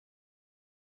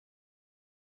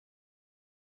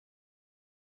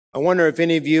I wonder if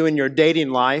any of you in your dating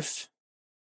life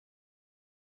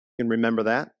can remember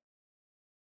that.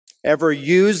 Ever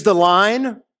used the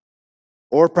line,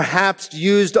 or perhaps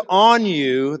used on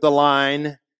you the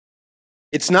line,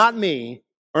 "It's not me,"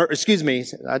 or excuse me,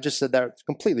 I just said that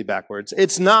completely backwards.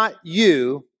 "It's not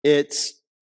you, it's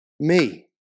me."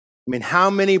 I mean, how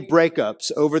many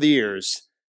breakups over the years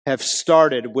have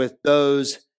started with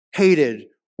those hated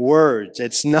words?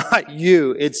 "It's not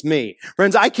you, it's me."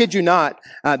 Friends, I kid you not,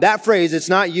 that phrase, "it's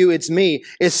not you, it's me,"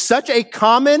 is such a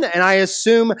common and I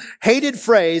assume hated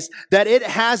phrase that it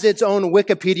has its own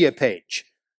Wikipedia page.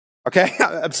 Okay,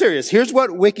 I'm serious. Here's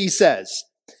what Wiki says.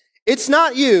 "It's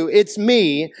not you, it's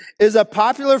me" is a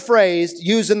popular phrase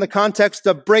used in the context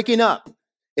of breaking up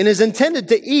and is intended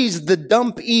to ease the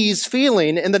dump-ease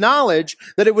feeling in the knowledge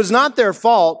that it was not their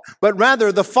fault, but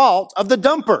rather the fault of the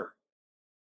dumper.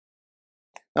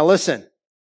 Now listen,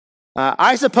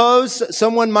 I suppose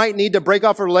someone might need to break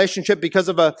off a relationship because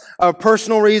of a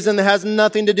personal reason that has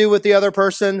nothing to do with the other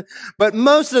person. But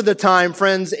most of the time,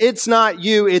 friends, "it's not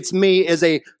you, it's me" is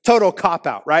a total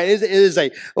cop-out, right? It is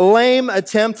a lame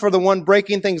attempt for the one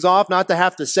breaking things off not to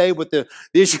have to say what the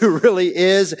issue really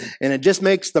is. And it just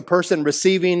makes the person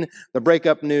receiving the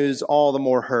breakup news all the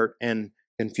more hurt and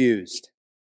confused.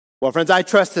 Well, friends, I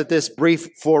trust that this brief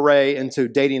foray into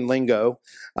dating lingo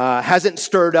hasn't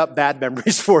stirred up bad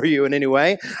memories for you in any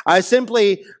way. I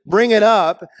simply bring it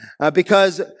up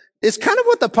because it's kind of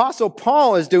what the Apostle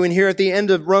Paul is doing here at the end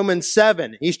of Romans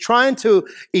 7. He's trying to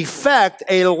effect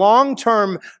a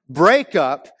long-term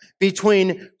breakup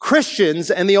between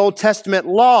Christians and the Old Testament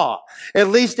law, at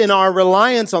least in our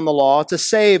reliance on the law to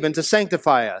save and to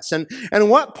sanctify us. And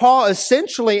what Paul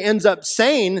essentially ends up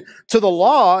saying to the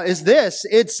law is this: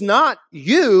 "It's not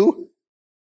you,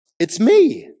 it's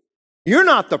me. You're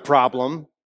not the problem,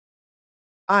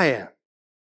 I am."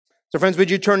 So friends,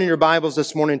 would you turn in your Bibles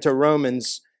this morning to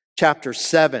Romans chapter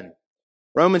 7.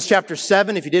 Romans chapter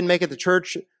 7, if you didn't make it to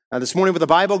church this morning with a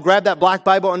Bible, grab that black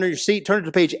Bible under your seat, turn it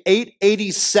to page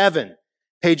 887.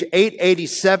 Page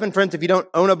 887. Friends, if you don't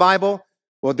own a Bible,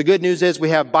 well, the good news is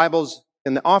we have Bibles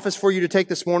in the office for you to take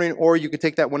this morning, or you could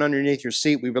take that one underneath your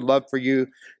seat. We would love for you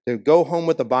to go home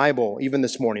with the Bible even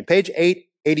this morning. Page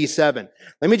 887.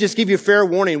 Let me just give you a fair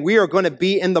warning. We are going to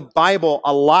be in the Bible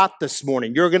a lot this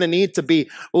morning. You're going to need to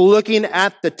be looking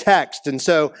at the text. And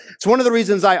so it's one of the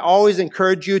reasons I always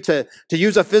encourage you to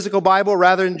use a physical Bible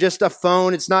rather than just a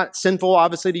phone. It's not sinful,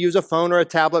 obviously, to use a phone or a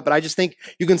tablet, but I just think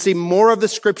you can see more of the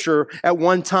scripture at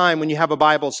one time when you have a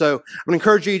Bible. So I'm going to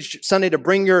encourage you each Sunday to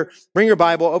bring your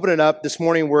Bible, open it up. This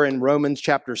morning we're in Romans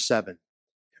chapter 7.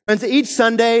 Friends, each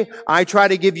Sunday, I try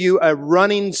to give you a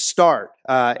running start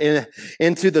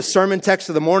into the sermon text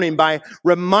of the morning by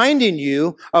reminding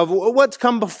you of what's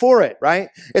come before it, right?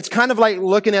 It's kind of like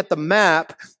looking at the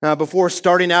map before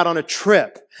starting out on a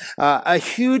trip. A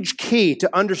huge key to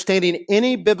understanding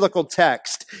any biblical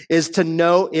text is to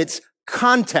know its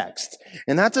context.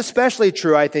 And that's especially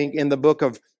true, I think, in the book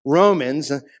of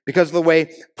Romans, because of the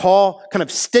way Paul kind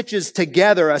of stitches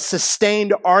together a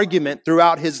sustained argument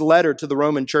throughout his letter to the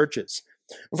Roman churches.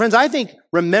 Friends, I think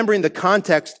remembering the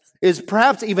context is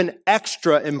perhaps even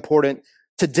extra important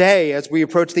today as we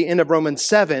approach the end of Romans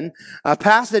 7, a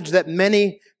passage that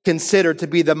many consider to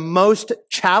be the most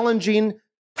challenging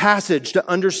passage to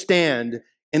understand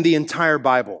in the entire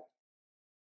Bible.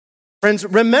 Friends,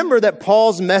 remember that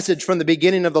Paul's message from the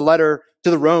beginning of the letter to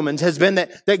the Romans has been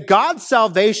that God's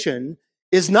salvation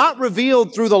is not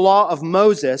revealed through the law of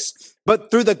Moses, but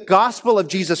through the gospel of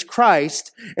Jesus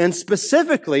Christ, and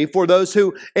specifically for those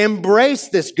who embrace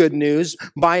this good news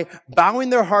by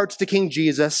bowing their hearts to King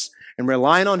Jesus and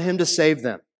relying on him to save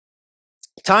them.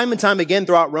 Time and time again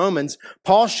throughout Romans,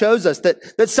 Paul shows us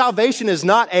that salvation is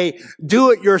not a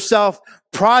do-it-yourself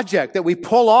project that we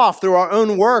pull off through our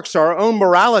own works or our own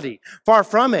morality. Far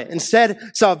from it. Instead,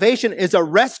 salvation is a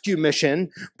rescue mission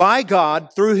by God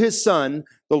through his Son,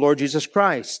 the Lord Jesus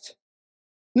Christ.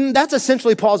 That's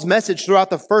essentially Paul's message throughout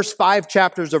the first 5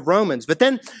 chapters of Romans. But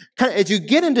then, as you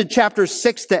get into chapters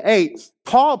 6 to 8,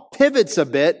 Paul pivots a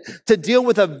bit to deal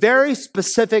with a very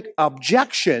specific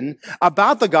objection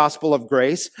about the gospel of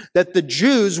grace that the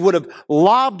Jews would have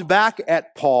lobbed back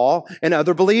at Paul and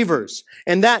other believers.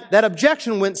 And that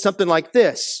objection went something like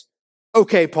this.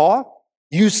 Okay, Paul,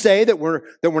 you say that we're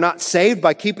not saved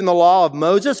by keeping the law of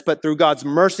Moses, but through God's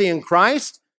mercy in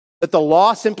Christ, that the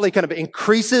law simply kind of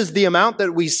increases the amount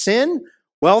that we sin.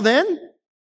 Well then,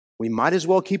 we might as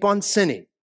well keep on sinning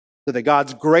so that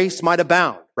God's grace might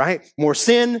abound, right? More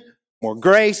sin, more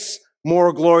grace,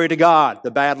 more glory to God. The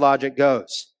bad logic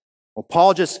goes. Well,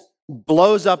 Paul just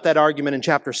blows up that argument in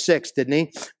chapter 6, didn't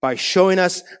he? By showing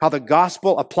us how the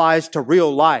gospel applies to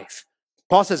real life.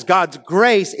 Paul says God's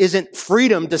grace isn't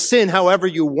freedom to sin however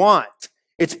you want.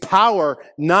 It's power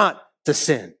not to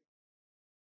sin.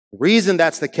 The reason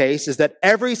that's the case is that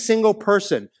every single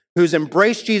person who's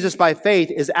embraced Jesus by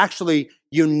faith is actually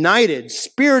united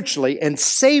spiritually and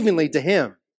savingly to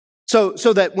him. So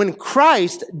that when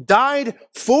Christ died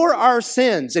for our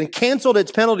sins and canceled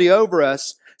its penalty over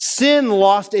us, sin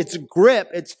lost its grip,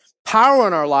 its power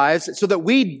in our lives, so that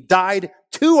we died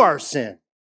to our sin.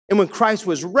 And when Christ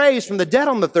was raised from the dead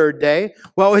on the third day,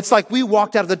 well, it's like we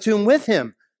walked out of the tomb with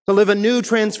him to live a new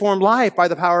transformed life by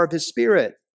the power of his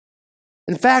Spirit.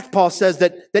 In fact, Paul says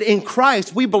that in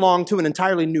Christ, we belong to an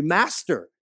entirely new master.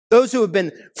 Those who have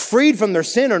been freed from their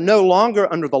sin are no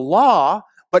longer under the law,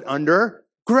 but under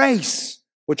grace,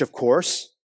 which of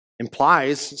course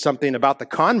implies something about the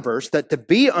converse, that to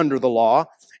be under the law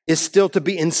is still to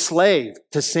be enslaved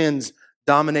to sin's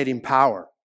dominating power.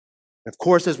 Of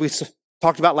course, as we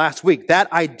talked about last week,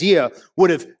 that idea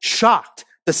would have shocked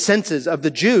the senses of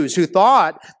the Jews who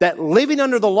thought that living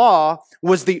under the law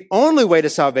was the only way to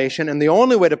salvation and the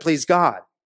only way to please God.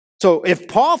 So if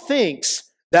Paul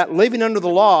thinks that living under the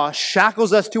law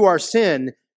shackles us to our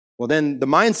sin, well, then the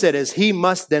mindset is he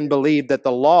must then believe that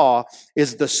the law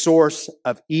is the source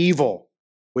of evil,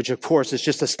 which of course is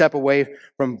just a step away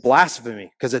from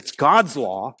blasphemy because it's God's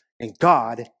law and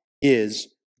God is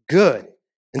good.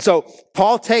 And so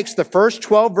Paul takes the first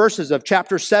 12 verses of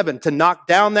chapter 7 to knock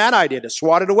down that idea, to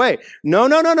swat it away.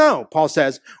 No. Paul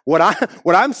says, what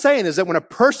I'm saying is that when a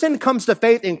person comes to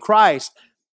faith in Christ,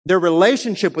 their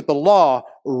relationship with the law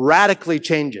radically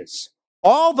changes.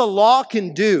 All the law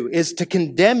can do is to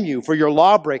condemn you for your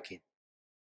law breaking.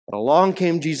 But along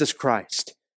came Jesus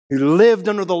Christ, who lived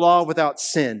under the law without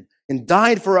sin and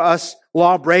died for us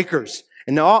lawbreakers.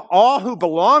 And all who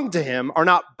belong to him are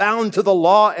not bound to the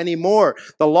law anymore.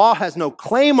 The law has no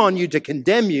claim on you to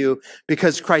condemn you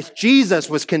because Christ Jesus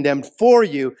was condemned for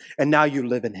you, and now you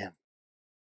live in him.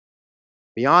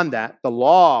 Beyond that, the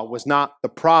law was not the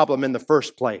problem in the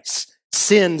first place.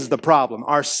 Sin's the problem.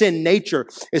 Our sin nature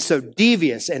is so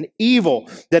devious and evil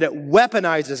that it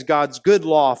weaponizes God's good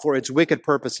law for its wicked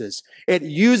purposes. It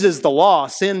uses the law,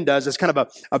 sin does, as kind of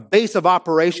a base of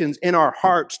operations in our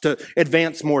hearts to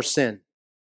advance more sin.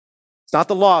 It's not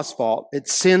the law's fault,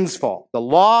 it's sin's fault. The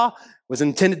law was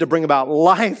intended to bring about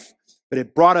life, but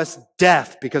it brought us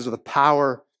death because of the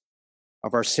power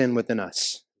of our sin within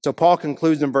us. So Paul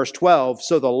concludes in verse 12,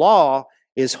 so the law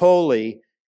is holy,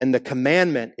 and the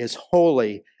commandment is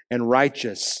holy and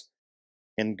righteous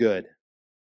and good.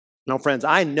 Now, friends,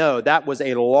 I know that was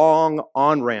a long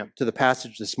on-ramp to the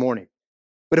passage this morning.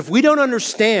 But if we don't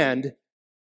understand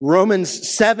Romans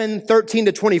 7, 13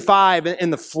 to 25,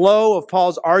 and the flow of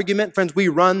Paul's argument, friends, we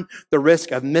run the risk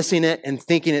of missing it and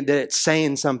thinking that it's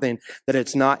saying something that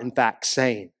it's not, in fact,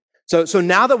 saying. So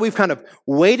now that we've kind of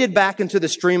waded back into the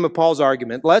stream of Paul's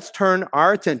argument, let's turn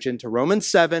our attention to Romans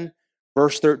 7,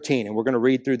 verse 13, and we're going to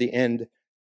read through the end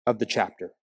of the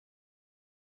chapter.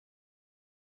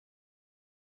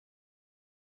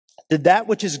 Did that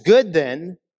which is good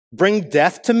then bring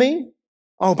death to me?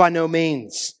 Oh, by no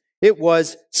means. It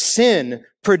was sin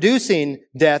producing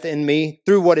death in me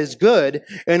through what is good,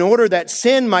 in order that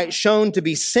sin might shown to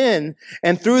be sin,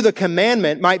 and through the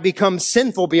commandment might become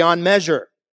sinful beyond measure.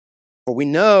 For we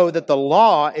know that the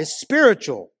law is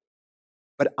spiritual,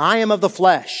 but I am of the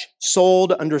flesh,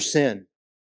 sold under sin.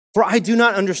 For I do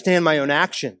not understand my own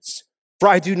actions, for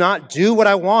I do not do what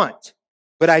I want,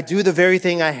 but I do the very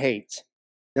thing I hate.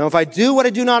 Now, if I do what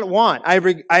I do not want,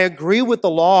 I agree with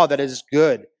the law that is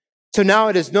good. So now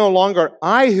it is no longer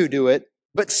I who do it,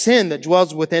 but sin that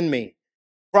dwells within me.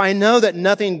 For I know that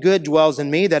nothing good dwells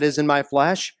in me, that is in my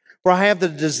flesh. For I have the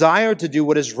desire to do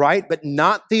what is right, but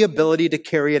not the ability to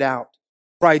carry it out.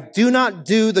 For I do not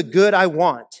do the good I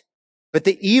want, but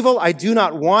the evil I do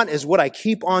not want is what I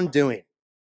keep on doing.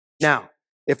 Now,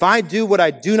 if I do what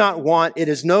I do not want, it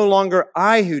is no longer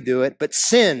I who do it, but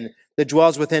sin that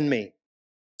dwells within me.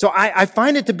 So I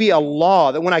find it to be a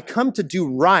law that when I come to do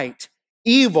right,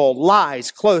 evil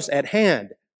lies close at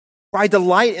hand. For I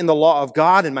delight in the law of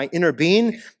God in my inner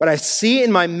being, but I see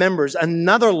in my members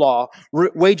another law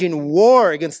waging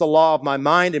war against the law of my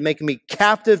mind and making me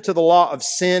captive to the law of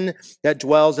sin that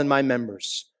dwells in my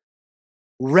members.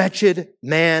 Wretched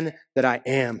man that I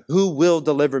am, who will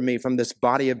deliver me from this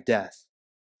body of death?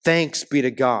 Thanks be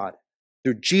to God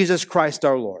through Jesus Christ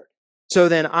our Lord. So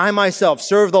then I myself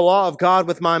serve the law of God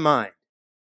with my mind,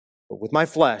 but with my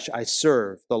flesh I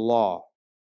serve the law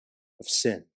of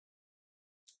sin.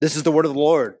 This is the word of the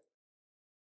Lord.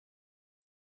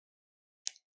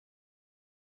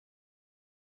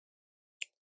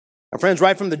 Now, friends,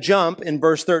 right from the jump in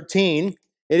verse 13,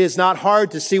 it is not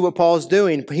hard to see what Paul is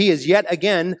doing. He is yet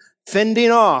again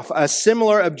fending off a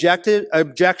similar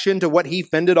objection to what he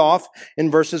fended off in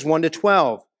verses 1 to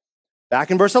 12. Back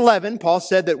in verse 11, Paul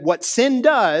said that what sin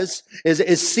does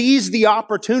is seize the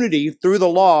opportunity through the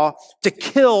law to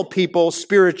kill people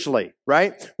spiritually,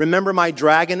 right? Remember my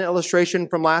dragon illustration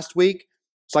from last week?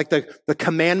 It's like the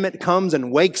commandment comes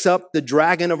and wakes up the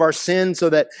dragon of our sin so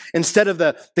that instead of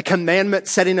the commandment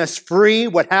setting us free,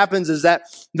 what happens is that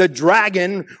the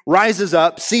dragon rises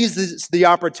up, seizes the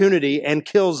opportunity, and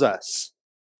kills us.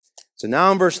 So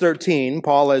now in verse 13,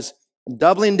 Paul is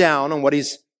doubling down on what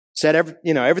he's said,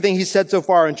 everything he said so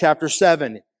far in chapter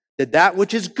 7. Did that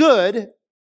which is good,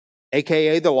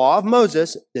 aka the law of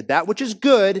Moses, did that which is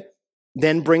good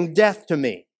then bring death to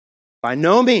me? By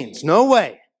no means, no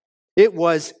way. It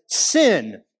was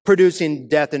sin producing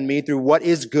death in me through what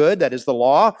is good, that is the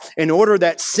law, in order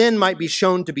that sin might be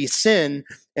shown to be sin,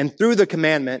 and through the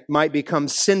commandment might become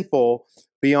sinful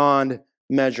beyond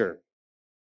measure.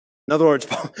 In other words,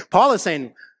 Paul is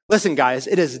saying, listen, guys,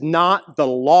 it is not the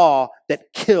law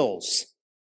that kills.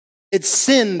 It's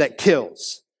sin that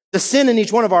kills. The sin in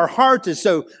each one of our hearts is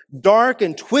so dark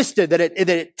and twisted that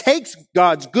it takes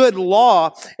God's good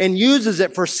law and uses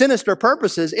it for sinister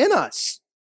purposes in us.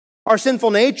 Our sinful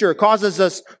nature causes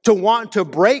us to want to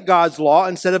break God's law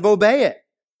instead of obey it.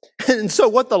 And so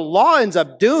what the law ends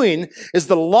up doing is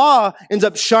the law ends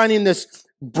up shining this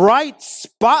bright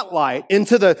spotlight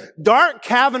into the dark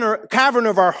cavern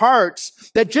of our hearts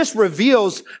that just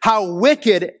reveals how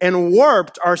wicked and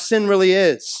warped our sin really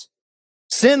is.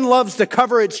 Sin loves to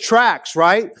cover its tracks,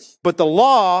 right? But the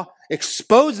law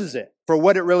exposes it for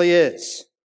what it really is.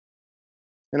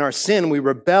 In our sin, we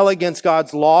rebel against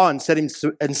God's law instead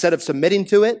of submitting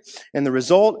to it. And the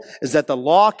result is that the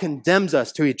law condemns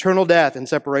us to eternal death and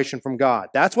separation from God.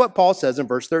 That's what Paul says in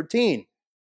verse 13.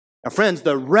 Now, friends,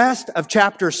 the rest of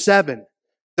chapter 7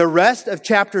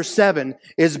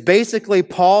 is basically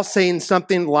Paul saying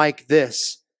something like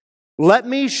this. Let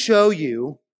me show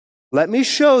you what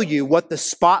the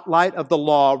spotlight of the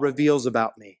law reveals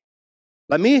about me.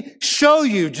 Let me show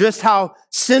you just how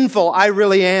sinful I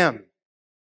really am.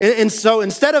 And so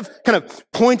instead of kind of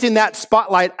pointing that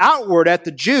spotlight outward at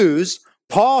the Jews,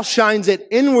 Paul shines it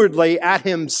inwardly at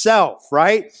himself,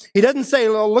 right? He doesn't say,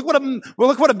 look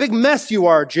what a big mess you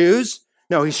are, Jews.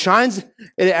 No, he shines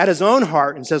it at his own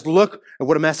heart and says, look at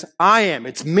what a mess I am.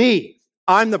 It's me.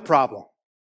 I'm the problem.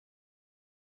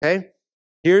 Okay?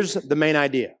 Here's the main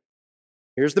idea.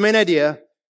 Here's the main idea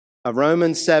of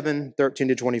Romans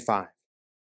 7:13-25.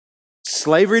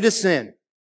 Slavery to sin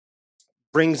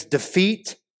brings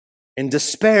defeat and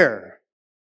despair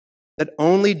that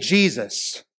only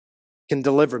Jesus can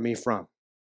deliver me from.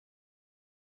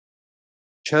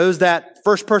 Chose that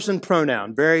first person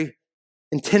pronoun very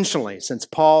intentionally since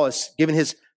Paul is giving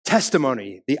his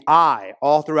testimony, the I,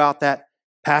 all throughout that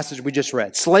passage we just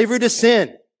read. Slavery to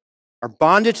sin, our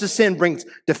bondage to sin brings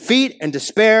defeat and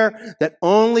despair that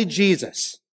only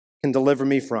Jesus can deliver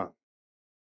me from.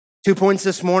 2 points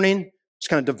this morning, just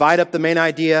kind of divide up the main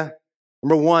idea.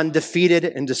 Number 1, defeated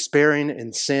and despairing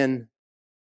in sin.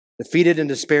 Defeated and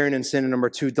despairing in sin. And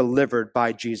number 2, delivered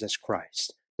by Jesus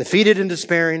Christ. Defeated and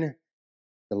despairing,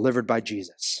 delivered by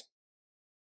Jesus.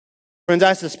 Friends,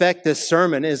 I suspect this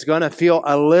sermon is going to feel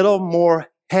a little more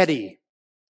heady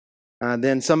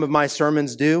than some of my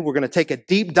sermons do. We're going to take a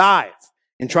deep dive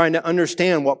in trying to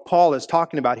understand what Paul is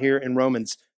talking about here in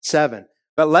Romans 7.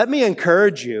 But let me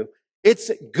encourage you, it's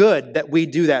good that we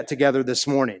do that together this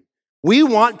morning. We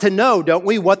want to know, don't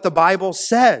we, what the Bible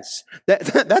says.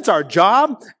 That's our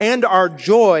job and our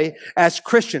joy as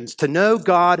Christians, to know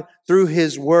God through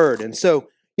His Word. And so,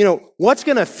 what's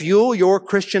going to fuel your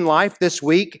Christian life this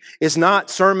week is not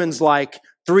sermons like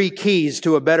 3 keys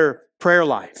to a better prayer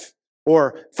life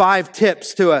or 5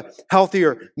 tips to a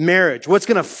healthier marriage. What's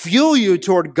going to fuel you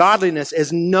toward godliness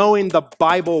is knowing the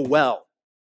Bible well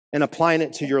and applying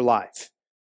it to your life.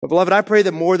 But beloved, I pray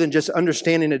that more than just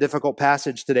understanding a difficult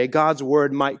passage today, God's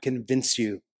Word might convince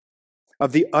you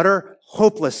of the utter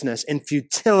hopelessness and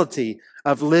futility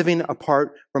of living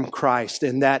apart from Christ,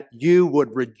 and that you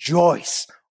would rejoice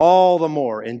all the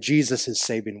more in Jesus'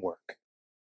 saving work.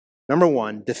 Number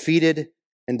 1, defeated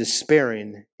and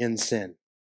despairing in sin.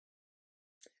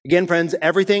 Again, friends,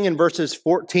 everything in verses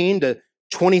 14 to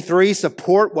 23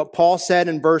 support what Paul said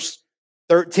in verse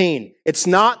 13. It's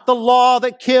not the law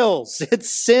that kills, it's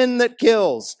sin that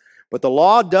kills. But the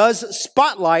law does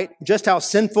spotlight just how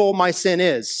sinful my sin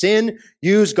is. Sin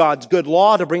used God's good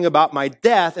law to bring about my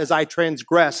death as I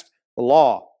transgressed the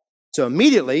law. So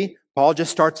immediately, Paul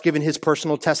just starts giving his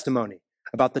personal testimony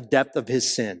about the depth of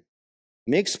his sin.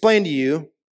 Let me explain to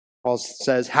you, Paul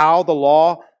says, how the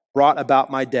law brought about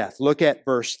my death. Look at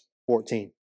verse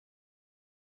 14.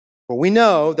 For we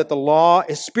know that the law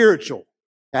is spiritual.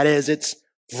 That is, it's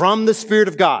from the Spirit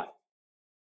of God.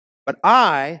 But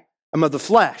I am of the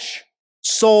flesh,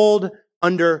 sold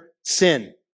under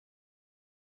sin.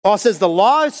 Paul says the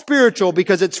law is spiritual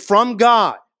because it's from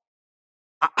God.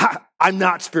 I'm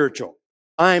not spiritual.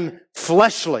 I'm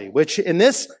fleshly, which in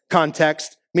this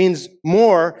context means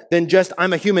more than just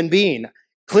I'm a human being.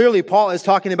 Clearly, Paul is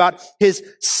talking about his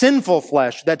sinful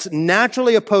flesh that's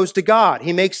naturally opposed to God.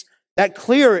 He makes that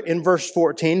clear in verse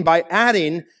 14 by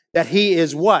adding that he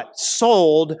is what?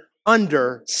 Sold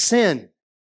under sin.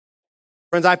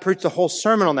 Friends, I preached a whole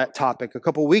sermon on that topic a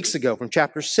couple weeks ago from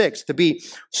chapter 6. To be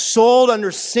sold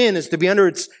under sin is to be under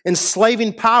its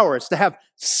enslaving power. It's to have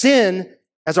sin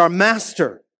as our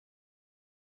master.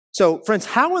 So, friends,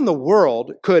 how in the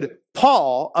world could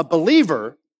Paul, a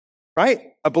believer, right?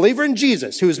 A believer in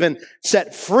Jesus who has been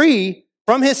set free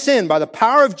from his sin by the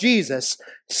power of Jesus,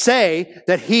 say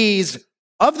that he's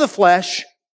of the flesh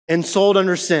and sold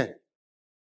under sin?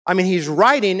 I mean, he's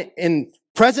writing in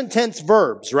present tense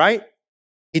verbs, right?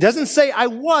 He doesn't say, I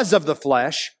was of the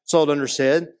flesh, sold under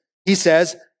sin. He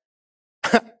says,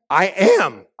 I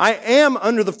am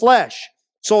under the flesh,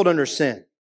 sold under sin.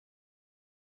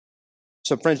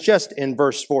 So friends, just in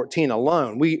verse 14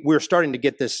 alone, we're starting to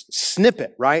get this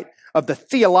snippet, right, of the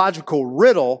theological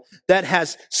riddle that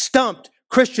has stumped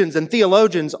Christians and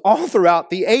theologians all throughout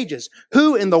the ages.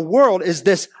 Who in the world is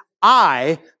this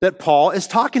I that Paul is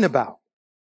talking about?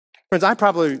 Friends, I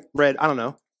probably read,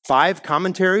 5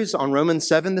 commentaries on Romans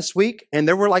 7 this week, and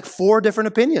there were like 4 different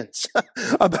opinions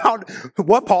about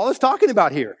what Paul is talking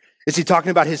about here. Is he talking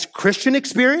about his Christian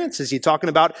experience? Is he talking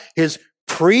about his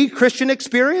pre-Christian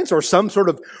experience or some sort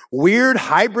of weird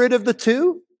hybrid of the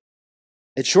two?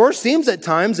 It sure seems at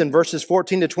times in verses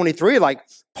 14 to 23 like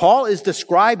Paul is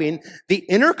describing the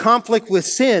inner conflict with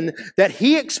sin that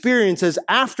he experiences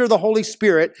after the Holy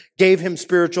Spirit gave him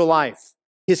spiritual life,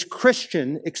 his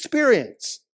Christian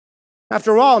experience.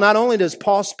 After all, not only does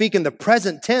Paul speak in the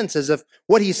present tense as if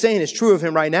what he's saying is true of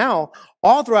him right now,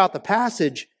 all throughout the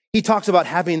passage, he talks about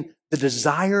having the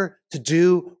desire to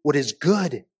do what is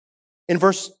good. In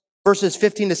verses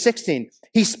 15 to 16,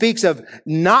 he speaks of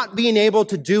not being able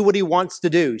to do what he wants to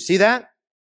do. See that?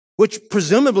 Which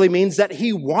presumably means that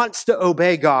he wants to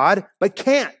obey God, but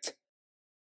can't.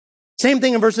 Same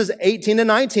thing in verses 18 to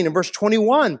 19. In verse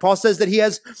 21, Paul says that he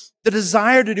has the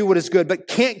desire to do what is good, but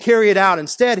can't carry it out.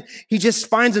 Instead, he just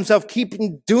finds himself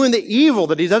doing the evil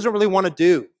that he doesn't really want to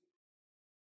do.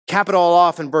 Cap it all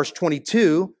off in verse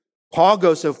 22, Paul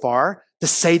goes so far to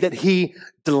say that he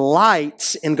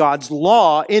delights in God's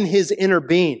law in his inner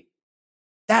being.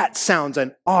 That sounds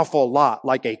an awful lot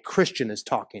like a Christian is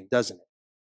talking, doesn't it?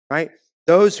 Right?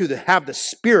 Those who have the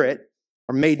Spirit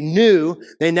are made new.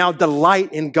 They now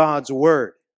delight in God's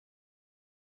word.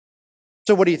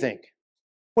 So what do you think?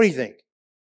 What do you think?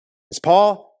 Is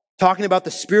Paul talking about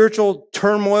the spiritual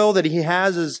turmoil that he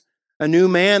has as a new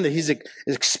man, that he's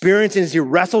experiencing as he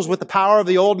wrestles with the power of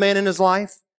the old man in his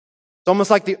life? It's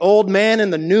almost like the old man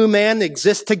and the new man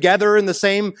exist together in the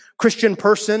same Christian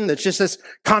person. It's just this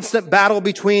constant battle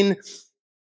between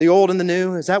the old and the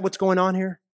new. Is that what's going on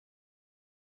here?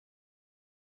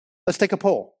 Let's take a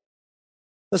poll.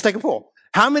 Let's take a poll.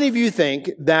 How many of you think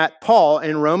that Paul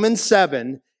in Romans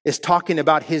 7 is talking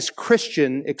about his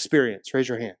Christian experience? Raise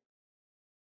your hand.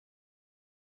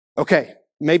 Okay,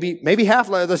 maybe half.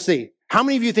 Let's see. How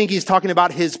many of you think he's talking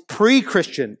about his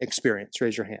pre-Christian experience?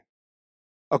 Raise your hand.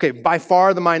 Okay, by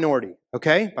far the minority.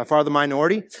 Okay, by far the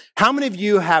minority. How many of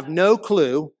you have no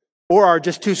clue or are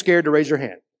just too scared to raise your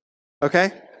hand?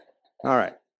 Okay? All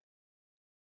right.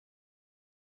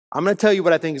 I'm going to tell you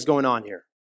what I think is going on here.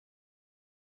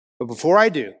 But before I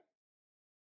do,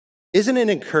 isn't it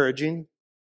encouraging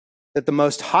that the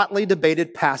most hotly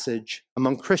debated passage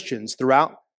among Christians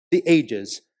throughout the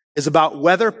ages is about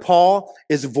whether Paul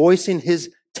is voicing his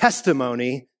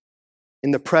testimony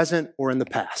in the present or in the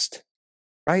past?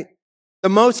 Right? The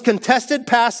most contested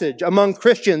passage among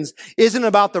Christians isn't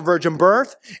about the virgin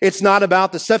birth. It's not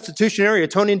about the substitutionary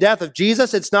atoning death of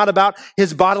Jesus. It's not about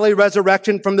his bodily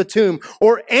resurrection from the tomb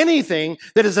or anything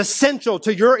that is essential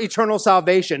to your eternal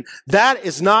salvation. That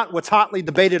is not what's hotly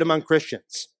debated among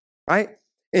Christians, right?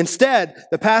 Instead,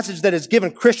 the passage that has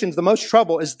given Christians the most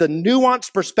trouble is the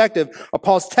nuanced perspective of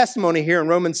Paul's testimony here in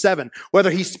Romans 7, whether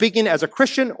he's speaking as a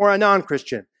Christian or a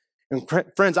non-Christian. And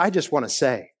friends, I just want to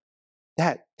say,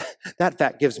 that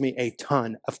fact gives me a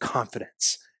ton of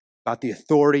confidence about the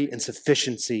authority and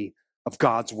sufficiency of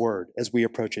God's word as we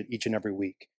approach it each and every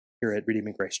week here at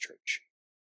Redeeming Grace Church.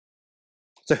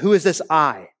 So who is this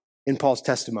I in Paul's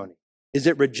testimony? Is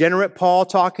it regenerate Paul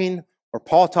talking, or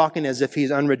Paul talking as if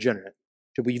he's unregenerate?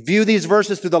 Should we view these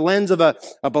verses through the lens of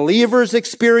a believer's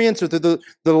experience or through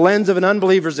the lens of an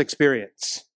unbeliever's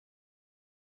experience?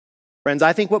 Friends,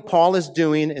 I think what Paul is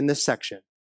doing in this section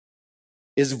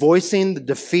is voicing the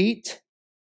defeat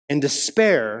and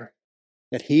despair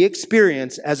that he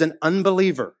experienced as an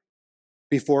unbeliever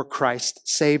before Christ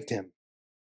saved him.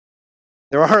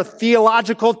 There are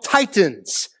theological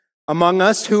titans among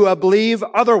us who believe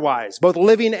otherwise, both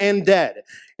living and dead.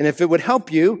 And if it would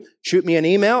help you, shoot me an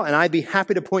email, and I'd be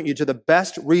happy to point you to the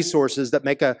best resources that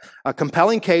make a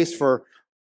compelling case for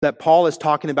that Paul is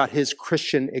talking about his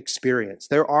Christian experience.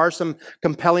 There are some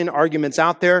compelling arguments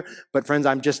out there, but friends,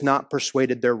 I'm just not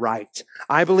persuaded they're right.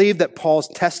 I believe that Paul's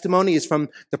testimony is from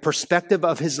the perspective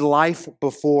of his life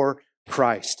before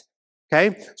Christ.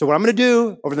 Okay? So what I'm going to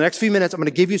do over the next few minutes, I'm going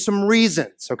to give you some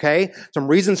reasons, okay? Some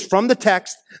reasons from the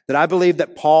text that I believe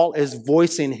that Paul is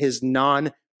voicing his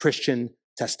non-Christian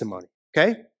testimony,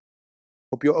 okay?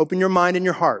 Hope you'll open your mind and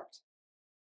your heart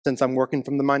since I'm working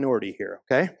from the minority here,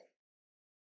 okay?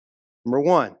 Number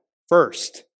one,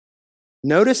 first,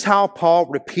 notice how Paul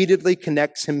repeatedly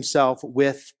connects himself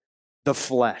with the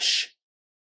flesh.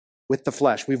 With the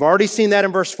flesh. We've already seen that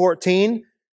in verse 14,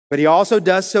 but he also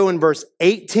does so in verse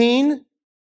 18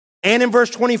 and in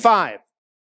verse 25.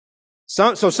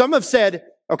 So some have said,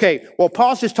 okay, well,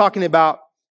 Paul's just talking about,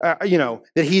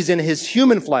 that he's in his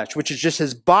human flesh, which is just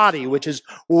his body, which is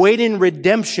waiting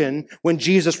redemption when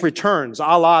Jesus returns, a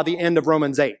la the end of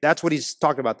Romans 8. That's what he's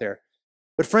talking about there.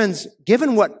 But friends,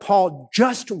 given what Paul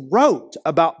just wrote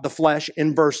about the flesh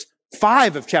in verse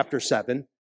 5 of chapter 7,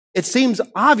 it seems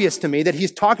obvious to me that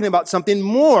he's talking about something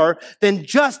more than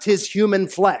just his human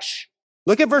flesh.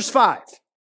 Look at verse 5.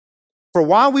 For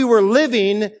while we were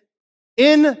living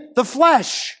in the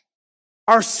flesh,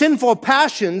 our sinful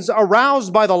passions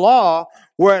aroused by the law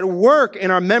were at work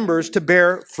in our members to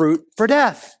bear fruit for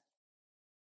death.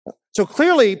 So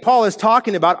clearly, Paul is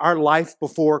talking about our life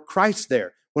before Christ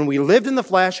there. When we lived in the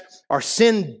flesh, our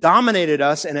sin dominated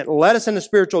us and it led us into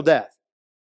spiritual death.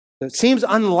 It seems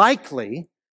unlikely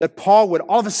that Paul would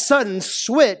all of a sudden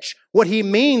switch what he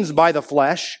means by the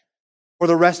flesh for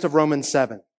the rest of Romans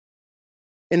 7.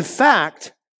 In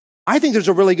fact, I think there's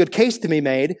a really good case to be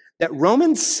made that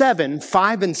Romans 7,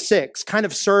 5, and 6 kind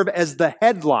of serve as the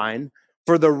headline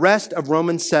for the rest of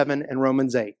Romans 7 and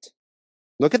Romans 8.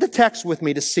 Look at the text with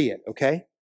me to see it, okay?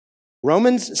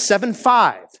 Romans 7,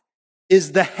 5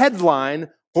 is the headline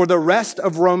for the rest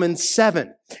of Romans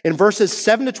 7. In verses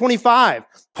 7 to 25,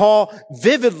 Paul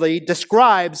vividly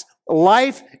describes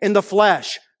life in the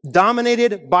flesh,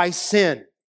 dominated by sin.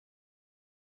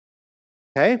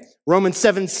 Okay? Romans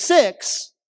 7,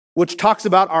 6, which talks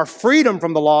about our freedom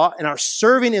from the law and our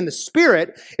serving in the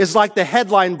Spirit, is like the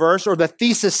headline verse or the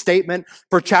thesis statement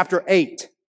for chapter 8.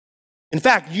 In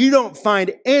fact, you don't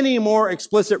find any more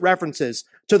explicit references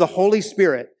to the Holy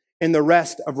Spirit in the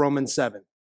rest of Romans 7.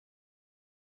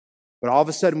 But all of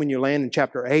a sudden, when you land in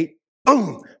chapter 8,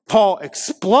 boom, Paul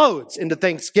explodes into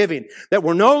thanksgiving that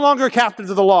we're no longer captive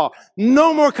to the law,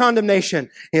 no more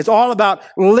condemnation. It's all about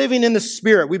living in the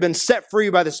Spirit. We've been set free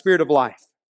by the Spirit of life.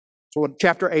 That's what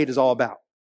chapter 8 is all about.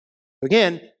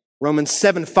 Again, Romans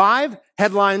 7:5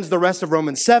 headlines the rest of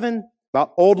Romans 7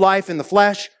 about old life in the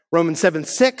flesh. Romans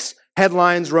 7:6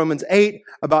 headlines Romans 8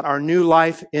 about our new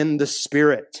life in the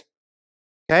Spirit.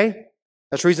 Okay?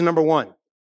 That's reason number one.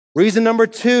 Reason number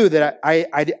two that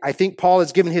I think Paul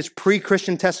has given his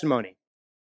pre-Christian testimony.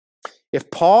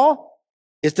 If Paul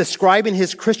is describing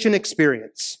his Christian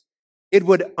experience, it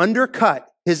would undercut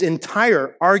his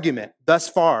entire argument thus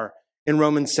far in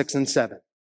Romans 6 and 7.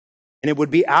 And it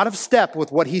would be out of step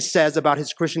with what he says about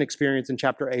his Christian experience in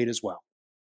chapter 8 as well.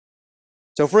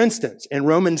 So for instance, in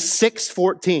Romans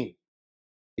 6:14,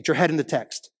 get your head in the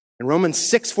text. In Romans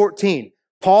 6:14,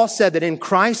 Paul said that in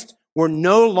Christ, we're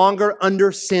no longer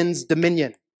under sin's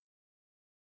dominion.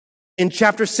 In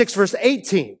chapter 6, verse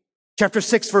 18, chapter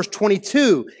 6, verse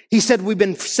 22, he said we've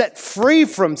been set free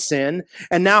from sin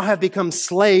and now have become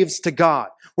slaves to God.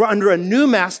 We're under a new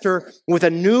master with a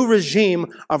new regime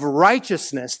of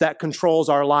righteousness that controls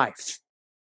our life.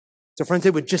 So friends,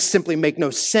 it would just simply make no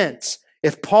sense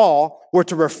if Paul were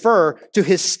to refer to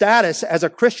his status as a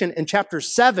Christian in chapter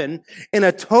 7 in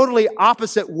a totally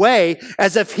opposite way,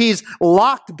 as if he's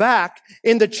locked back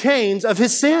in the chains of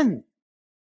his sin.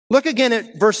 Look again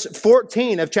at verse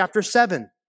 14 of chapter 7.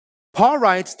 Paul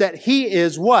writes that he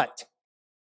is what?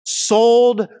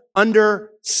 Sold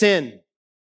under sin.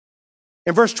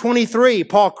 In verse 23,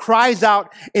 Paul cries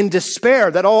out in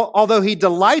despair that although he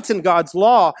delights in God's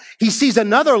law, he sees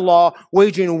another law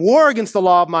waging war against the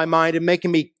law of my mind and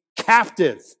making me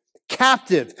captive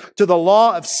to the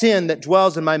law of sin that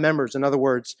dwells in my members. In other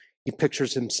words, he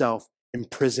pictures himself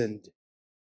imprisoned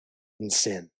in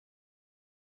sin.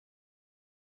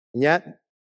 And yet,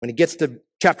 when he gets to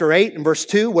chapter 8 and verse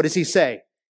 2, what does he say?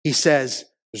 He says,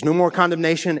 there's no more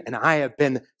condemnation and I have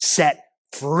been set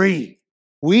free.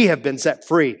 We have been set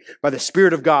free by the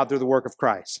Spirit of God through the work of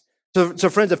Christ. So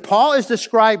friends, if Paul is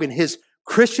describing his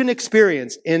Christian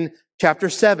experience in chapter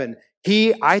 7,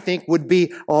 he, I think, would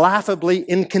be laughably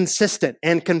inconsistent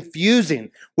and confusing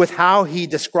with how he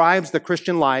describes the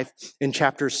Christian life in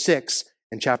chapter 6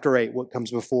 and chapter 8, what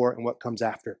comes before and what comes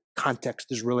after.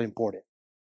 Context is really important.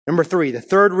 Number 3, the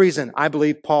third reason I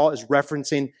believe Paul is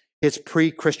referencing his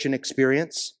pre-Christian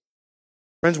experience.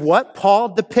 Friends, what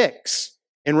Paul depicts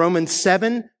in Romans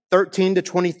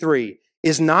 7:13-23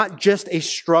 is not just a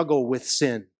struggle with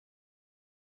sin,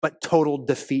 but total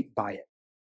defeat by it.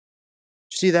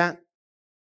 See that?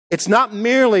 It's not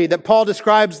merely that Paul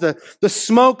describes the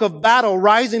smoke of battle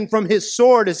rising from his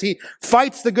sword as he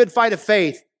fights the good fight of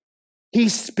faith. He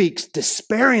speaks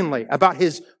despairingly about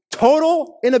his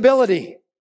total inability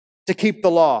to keep the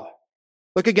law.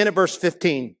 Look again at verse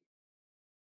 15.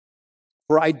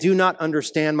 For I do not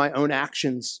understand my own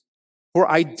actions. For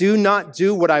I do not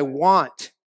do what I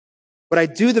want, but I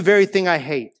do the very thing I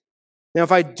hate. Now,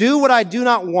 if I do what I do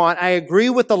not want, I agree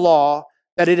with the law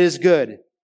that it is good.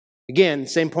 Again,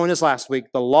 same point as last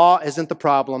week. The law isn't the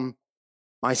problem.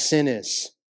 My sin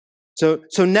is. So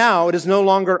now it is no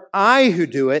longer I who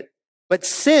do it, but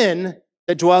sin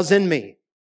that dwells in me.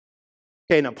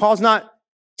 Okay, now Paul's not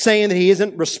saying that he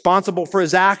isn't responsible for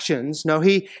his actions. No,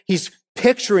 he's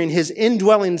picturing his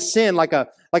indwelling sin like a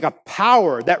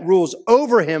power that rules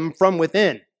over him from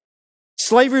within.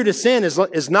 Slavery to sin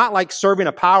is not like serving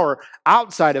a power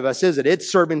outside of us, is it?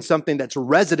 It's serving something that's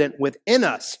resident within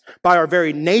us by our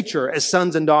very nature as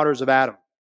sons and daughters of Adam.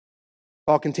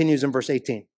 Paul continues in verse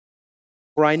 18.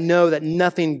 For I know that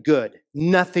nothing good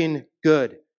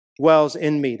dwells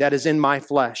in me, that is in my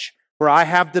flesh. For I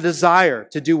have the desire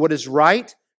to do what is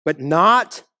right, but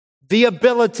not the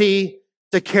ability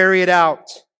to carry it out.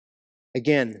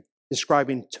 Again,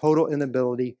 describing total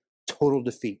inability, total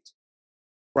defeat.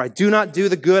 For I do not do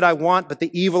the good I want, but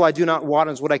the evil I do not want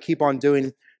is what I keep on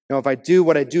doing. Now, if I do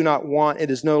what I do not want, it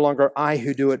is no longer I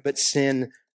who do it, but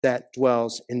sin that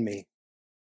dwells in me.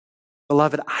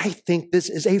 Beloved, I think this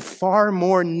is a far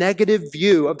more negative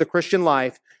view of the Christian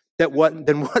life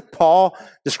than what Paul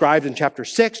describes in chapter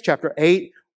 6, chapter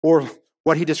 8, or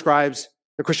what he describes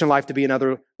the Christian life to be in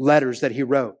other letters that he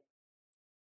wrote.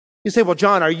 You say, well,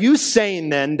 John, are you saying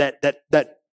then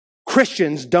that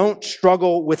Christians don't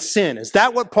struggle with sin? Is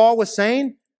that what Paul was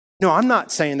saying? No, I'm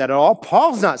not saying that at all.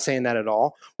 Paul's not saying that at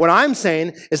all. What I'm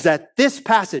saying is that this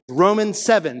passage, Romans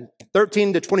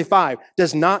 7:13-25,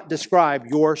 does not describe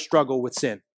your struggle with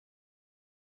sin.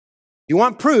 You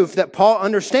want proof that Paul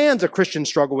understands a Christian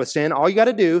struggle with sin? All you got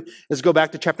to do is go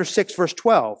back to chapter 6, verse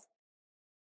 12,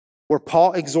 where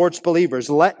Paul exhorts believers,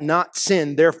 let not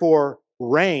sin therefore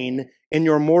reign in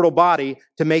your mortal body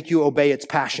to make you obey its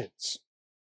passions.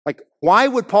 Like, why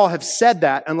would Paul have said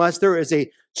that unless there is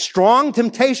a strong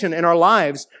temptation in our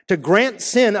lives to grant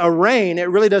sin a reign it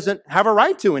really doesn't have a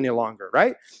right to any longer,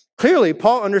 right? Clearly,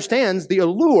 Paul understands the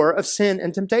allure of sin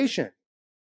and temptation.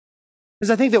 Because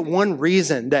I think that one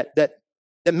reason that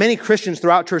many Christians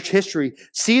throughout church history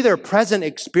see their present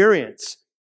experience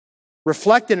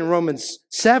reflected in Romans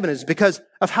 7 is because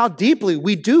of how deeply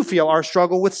we do feel our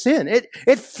struggle with sin.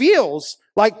 It feels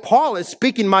like Paul is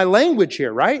speaking my language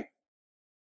here, right?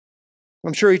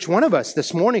 I'm sure each one of us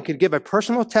this morning could give a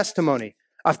personal testimony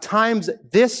of times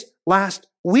this last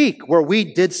week where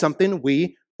we did something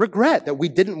we regret, that we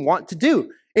didn't want to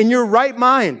do. In your right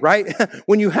mind, right?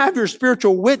 When you have your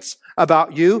spiritual wits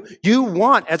about you, you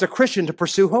want, as a Christian, to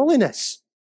pursue holiness.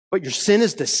 But your sin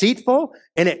is deceitful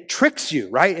and it tricks you,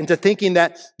 right, into thinking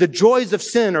that the joys of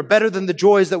sin are better than the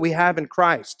joys that we have in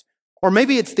Christ. Or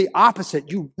maybe it's the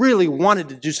opposite. You really wanted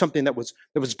to do something that was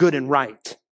good and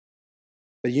right,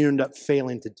 but you end up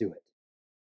failing to do it.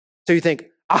 So you think,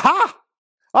 aha,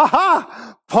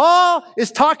 Paul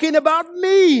is talking about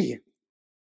me.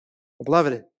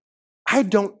 Beloved, I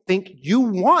don't think you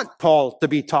want Paul to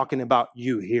be talking about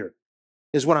you here,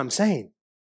 is what I'm saying.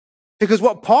 Because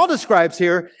what Paul describes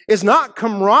here is not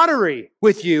camaraderie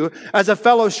with you as a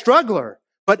fellow struggler,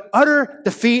 but utter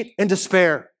defeat and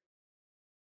despair.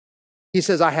 He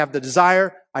says, I have the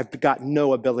desire, I've got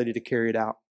no ability to carry it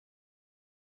out.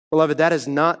 Beloved, that is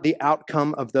not the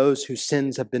outcome of those whose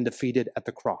sins have been defeated at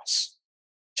the cross.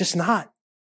 Just not.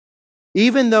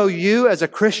 Even though you as a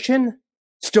Christian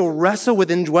still wrestle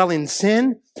with indwelling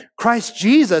sin, Christ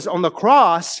Jesus on the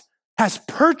cross has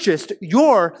purchased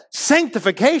your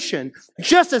sanctification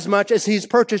just as much as he's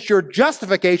purchased your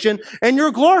justification and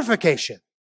your glorification.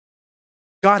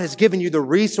 God has given you the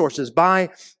resources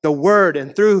by the Word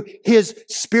and through His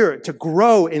Spirit to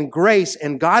grow in grace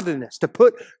and godliness, to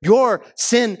put your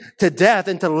sin to death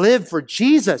and to live for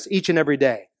Jesus each and every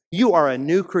day. You are a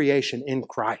new creation in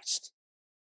Christ.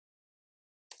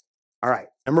 All right,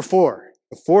 number 4.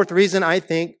 The fourth reason I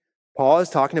think Paul is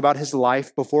talking about his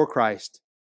life before Christ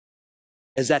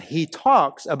is that he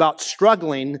talks about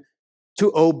struggling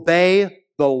to obey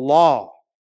the law,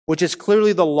 which is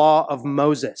clearly the law of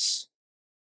Moses.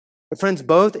 But friends,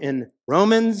 both in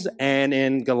Romans and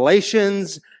in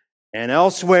Galatians and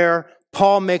elsewhere,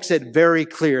 Paul makes it very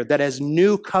clear that as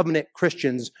new covenant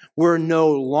Christians, we're no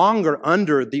longer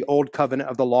under the old covenant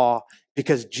of the law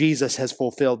because Jesus has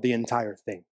fulfilled the entire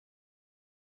thing.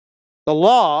 The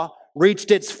law reached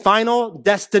its final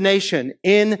destination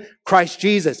in Christ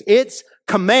Jesus. Its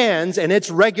commands and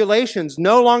its regulations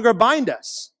no longer bind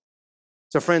us.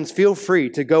 So friends, feel free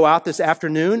to go out this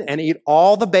afternoon and eat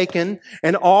all the bacon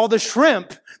and all the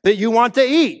shrimp that you want to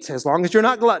eat, as long as you're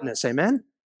not gluttonous, amen?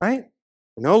 Right?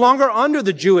 We're no longer under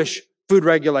the Jewish food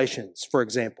regulations, for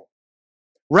example.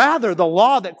 Rather, the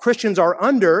law that Christians are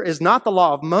under is not the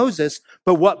law of Moses,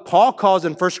 but what Paul calls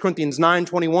in 1 Corinthians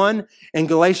 9:21 and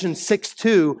Galatians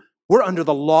 6:2, we're under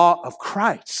the law of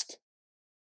Christ.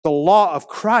 The law of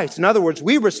Christ. In other words,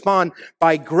 we respond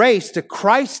by grace to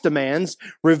Christ's demands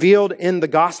revealed in the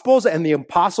Gospels and the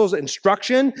apostles'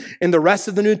 instruction in the rest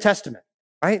of the New Testament,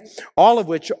 right? All of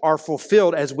which are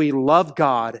fulfilled as we love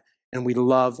God and we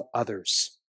love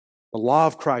others. The law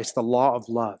of Christ, the law of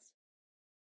love.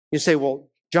 You say, well,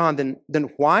 John, then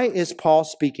why is Paul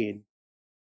speaking?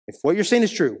 If what you're saying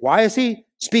is true, why is he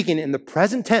speaking in the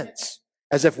present tense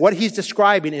as if what he's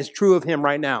describing is true of him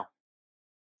right now?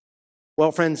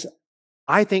 Well, friends,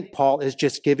 I think Paul is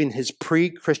just giving his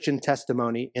pre-Christian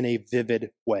testimony in a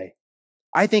vivid way.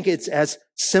 I think it's as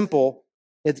simple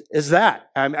as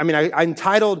that. I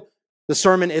entitled the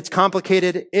sermon, It's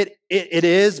Complicated. It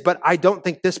is, but I don't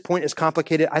think this point is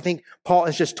complicated. I think Paul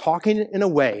is just talking in a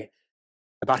way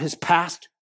about his past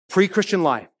pre-Christian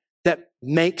life that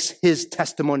makes his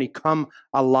testimony come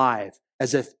alive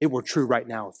as if it were true right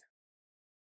now.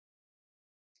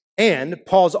 And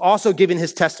Paul's also giving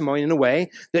his testimony in a way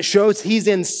that shows he's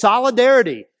in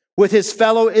solidarity with his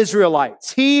fellow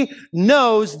Israelites. He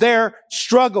knows their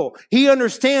struggle. He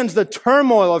understands the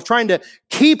turmoil of trying to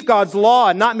keep God's law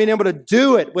and not being able to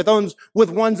do it with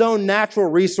one's own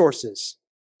natural resources.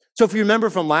 So if you remember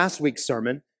from last week's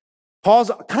sermon,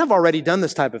 Paul's kind of already done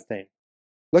this type of thing.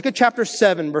 Look at chapter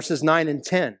 7, verses 9 and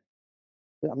 10.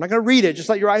 I'm not going to read it. Just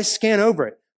let your eyes scan over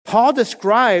it. Paul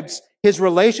describes his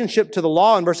relationship to the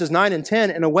law in verses 9 and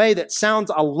 10 in a way that sounds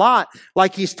a lot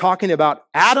like he's talking about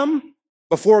Adam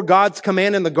before God's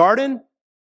command in the garden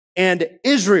and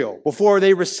Israel before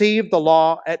they received the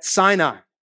law at Sinai.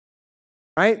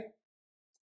 Right?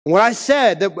 What I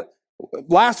said that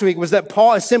last week was that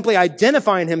Paul is simply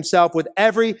identifying himself with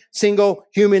every single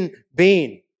human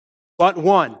being, but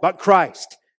one, but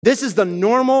Christ. This is the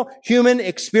normal human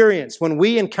experience when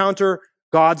we encounter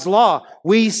God's law.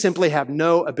 We simply have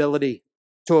no ability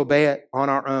to obey it on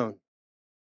our own.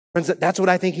 Friends, that's what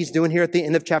I think he's doing here at the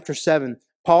end of chapter 7.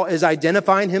 Paul is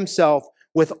identifying himself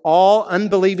with all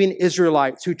unbelieving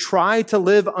Israelites who try to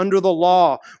live under the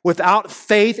law without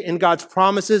faith in God's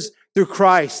promises through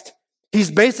Christ.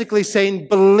 He's basically saying,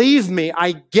 believe me,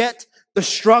 I get the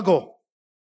struggle.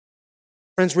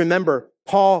 Friends, remember,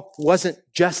 Paul wasn't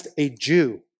just a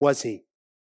Jew, was he?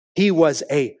 He was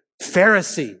a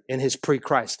Pharisee in his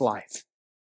pre-Christ life.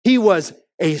 He was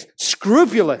a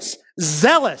scrupulous,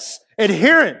 zealous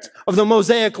adherent of the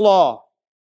Mosaic law.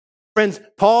 Friends,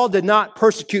 Paul did not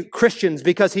persecute Christians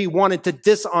because he wanted to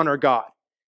dishonor God.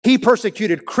 He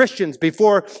persecuted Christians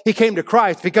before he came to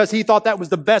Christ because he thought that was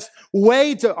the best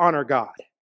way to honor God.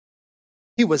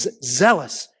 He was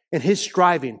zealous in his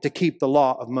striving to keep the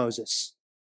law of Moses.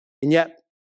 And yet,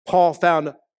 Paul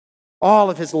found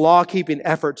all of his law-keeping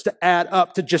efforts to add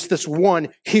up to just this one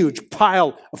huge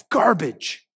pile of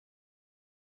garbage.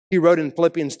 He wrote in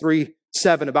Philippians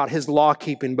 3:7 about his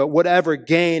law-keeping, but whatever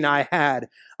gain I had,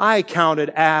 I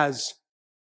counted as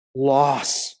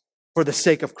loss for the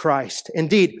sake of Christ.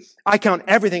 Indeed, I count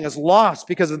everything as loss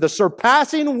because of the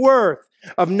surpassing worth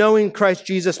of knowing Christ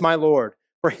Jesus my Lord.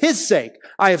 For his sake,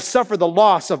 I have suffered the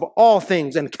loss of all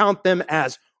things and count them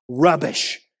as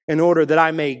rubbish in order that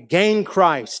I may gain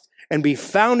Christ and be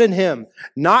found in him,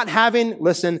 not having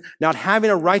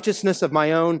a righteousness of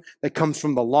my own that comes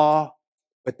from the law,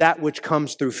 but that which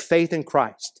comes through faith in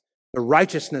Christ, the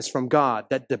righteousness from God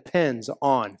that depends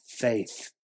on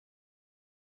faith.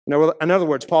 In other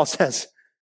words, Paul says,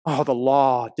 the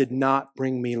law did not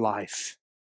bring me life.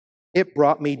 It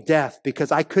brought me death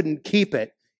because I couldn't keep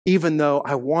it, even though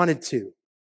I wanted to.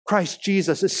 Christ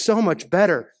Jesus is so much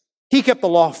better. He kept the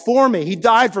law for me. He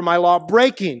died for my law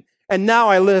breaking, and now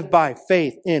I live by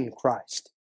faith in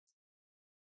Christ.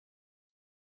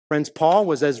 Friends, Paul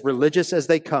was as religious as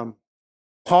they come.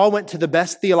 Paul went to the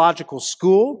best theological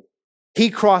school. He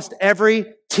crossed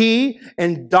every T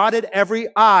and dotted every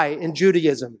I in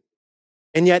Judaism.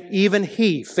 And yet even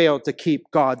he failed to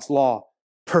keep God's law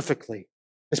perfectly.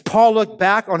 As Paul looked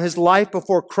back on his life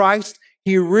before Christ,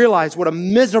 he realized what a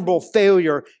miserable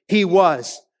failure he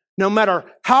was. No matter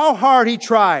how hard he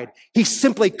tried, he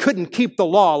simply couldn't keep the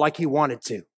law like he wanted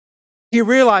to. He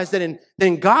realized that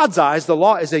in God's eyes, the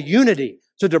law is a unity.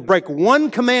 So to break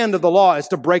one command of the law is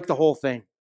to break the whole thing.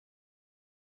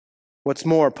 What's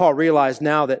more, Paul realized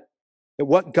now that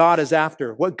what God is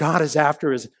after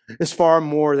is far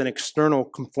more than external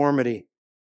conformity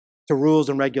to rules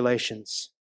and regulations.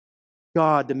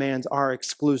 God demands our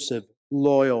exclusive,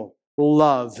 loyal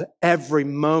love every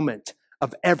moment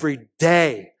of every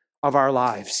day of our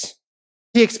lives.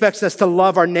 He expects us to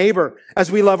love our neighbor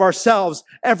as we love ourselves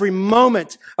every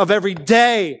moment of every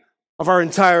day of our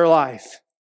entire life.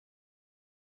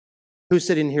 Who's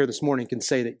sitting here this morning can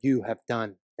say that you have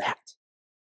done that?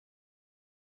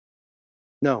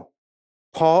 No.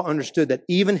 Paul understood that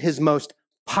even his most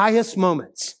pious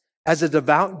moments as a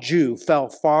devout Jew fell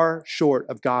far short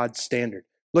of God's standard.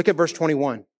 Look at verse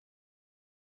 21.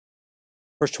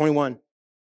 Verse 21.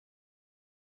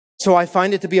 So I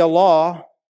find it to be a law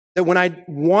that when I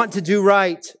want to do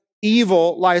right,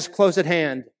 evil lies close at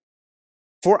hand.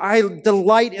 For I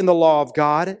delight in the law of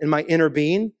God in my inner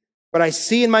being, but I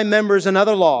see in my members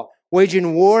another law,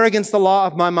 waging war against the law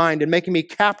of my mind and making me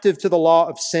captive to the law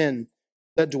of sin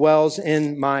that dwells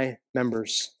in my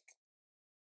members.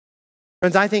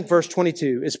 Friends, I think verse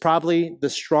 22 is probably the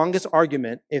strongest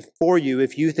argument if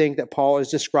you think that Paul is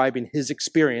describing his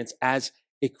experience as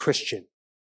a Christian.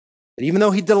 That even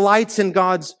though he delights in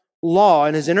God's law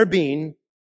in his inner being,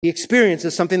 he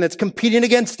experiences something that's competing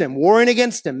against him, warring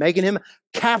against him, making him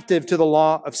captive to the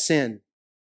law of sin.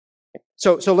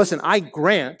 So listen, I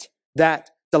grant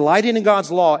that delighting in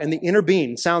God's law in the inner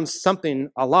being sounds something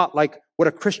a lot like what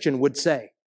a Christian would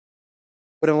say.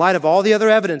 But in light of all the other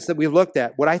evidence that we've looked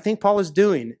at, what I think Paul is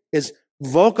doing is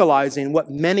vocalizing what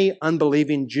many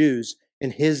unbelieving Jews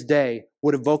in his day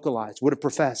would have vocalized, would have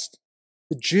professed.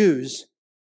 The Jews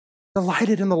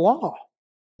delighted in the law.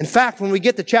 In fact, when we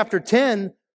get to chapter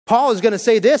 10, Paul is going to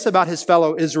say this about his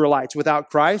fellow Israelites without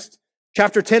Christ.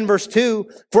 Chapter 10, verse 2,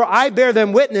 for I bear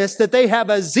them witness that they have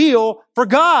a zeal for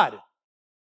God,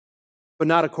 but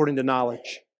not according to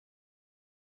knowledge.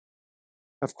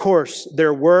 Of course,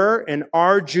 there were and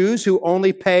are Jews who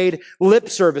only paid lip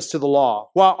service to the law,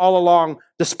 while all along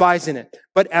despising it.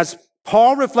 But as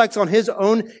Paul reflects on his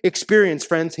own experience,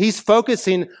 friends, he's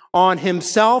focusing on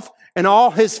himself and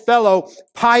all his fellow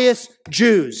pious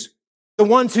Jews, the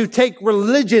ones who take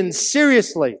religion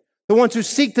seriously, the ones who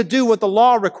seek to do what the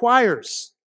law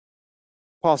requires.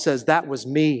 Paul says, that was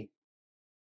me.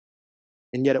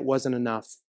 And yet it wasn't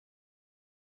enough.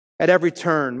 At every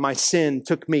turn, my sin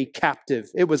took me captive.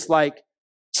 It was like,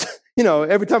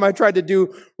 every time I tried to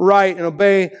do right and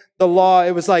obey the law,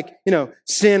 it was like,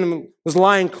 sin was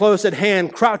lying close at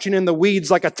hand, crouching in the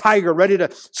weeds like a tiger, ready to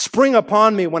spring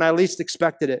upon me when I least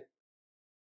expected it.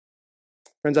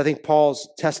 Friends, I think Paul's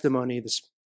testimony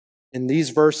in these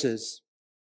verses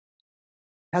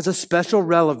has a special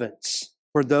relevance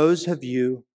for those of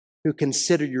you who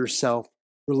consider yourself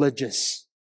religious.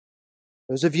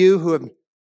 Those of you who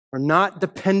are not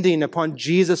depending upon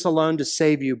Jesus alone to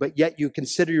save you, but yet you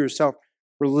consider yourself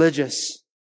religious.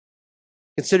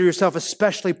 Consider yourself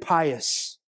especially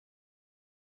pious,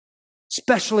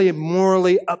 especially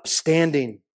morally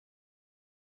upstanding.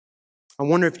 I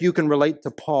wonder if you can relate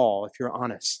to Paul, if you're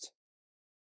honest.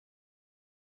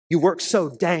 You work so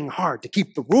dang hard to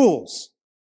keep the rules,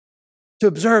 to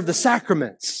observe the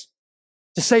sacraments,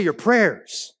 to say your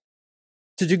prayers,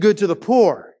 to do good to the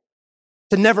poor,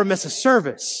 to never miss a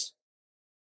service.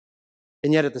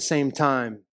 And yet at the same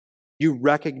time, you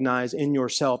recognize in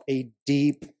yourself a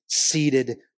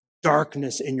deep-seated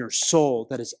darkness in your soul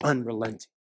that is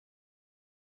unrelenting.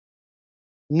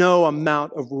 No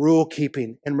amount of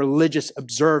rule-keeping and religious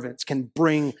observance can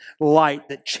bring light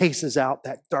that chases out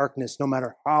that darkness, no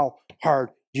matter how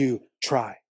hard you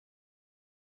try.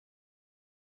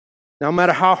 No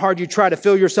matter how hard you try to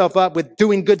fill yourself up with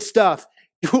doing good stuff,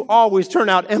 you always turn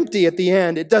out empty at the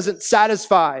end. It doesn't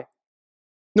satisfy.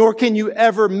 Nor can you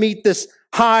ever meet this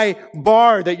high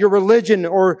bar that your religion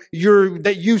or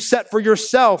that you set for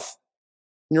yourself,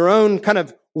 your own kind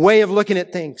of way of looking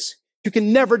at things. You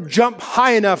can never jump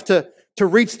high enough to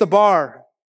reach the bar.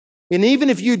 And even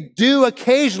if you do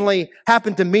occasionally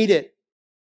happen to meet it,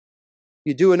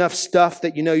 you do enough stuff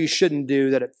that you know you shouldn't do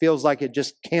that it feels like it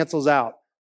just cancels out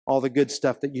all the good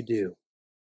stuff that you do.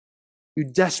 You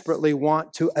desperately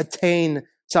want to attain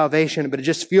salvation, but it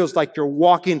just feels like you're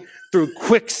walking through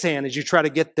quicksand as you try to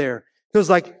get there. It feels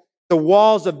like the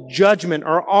walls of judgment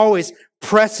are always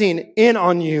pressing in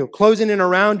on you, closing in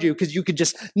around you, because you could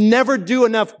just never do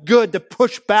enough good to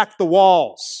push back the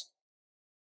walls.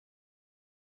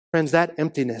 Friends, that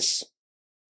emptiness,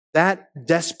 that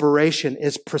desperation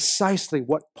is precisely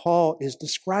what Paul is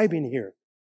describing here.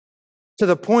 To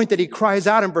the point that he cries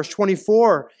out in verse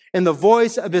 24 in the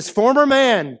voice of his former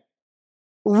man,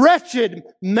 "Wretched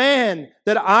man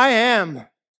that I am,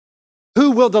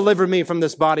 who will deliver me from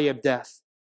this body of death?"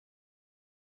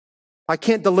 I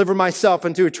can't deliver myself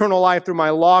into eternal life through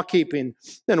my law keeping.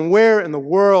 Then where in the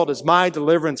world is my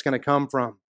deliverance going to come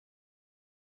from?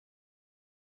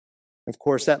 Of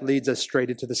course, that leads us straight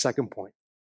into the second point,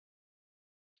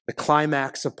 the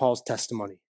climax of Paul's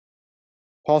testimony.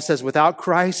 Paul says, without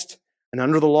Christ and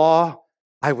under the law,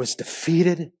 I was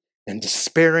defeated and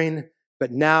despairing,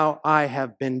 but now I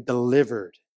have been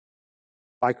delivered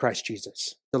by Christ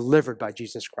Jesus, delivered by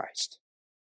Jesus Christ.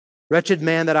 Wretched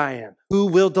man that I am, who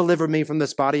will deliver me from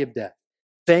this body of death?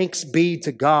 Thanks be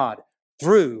to God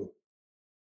through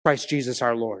Christ Jesus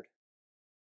our Lord.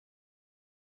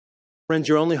 Friends,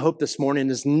 your only hope this morning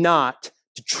is not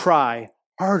to try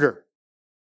harder.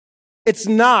 It's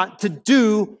not to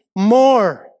do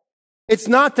more. It's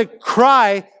not to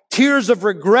cry tears of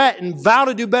regret and vow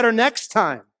to do better next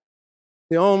time.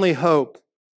 The only hope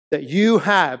that you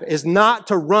have is not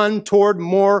to run toward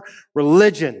more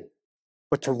religion,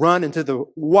 but to run into the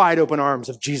wide open arms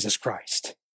of Jesus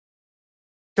Christ.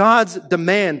 God's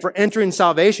demand for entering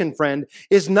salvation, friend,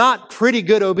 is not pretty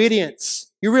good obedience.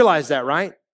 You realize that,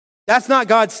 right? That's not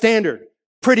God's standard,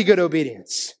 pretty good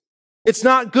obedience. It's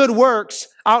not good works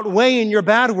outweighing your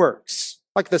bad works.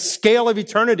 Like the scale of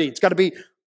eternity, it's got to be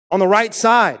on the right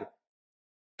side.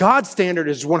 God's standard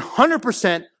is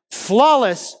 100%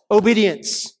 flawless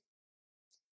obedience.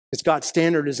 Because God's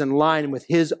standard is in line with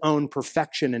His own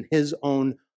perfection and His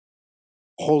own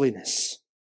holiness.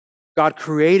 God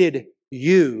created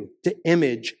you to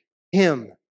image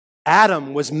Him.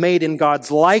 Adam was made in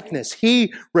God's likeness.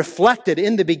 He reflected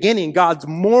in the beginning God's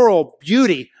moral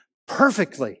beauty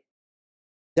perfectly.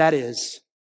 That is,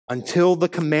 until the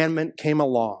commandment came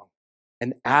along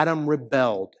and Adam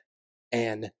rebelled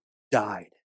and died.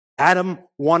 Adam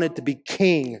wanted to be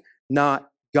king,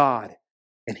 not God.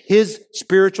 And his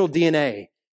spiritual DNA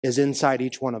is inside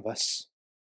each one of us.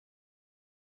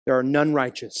 There are none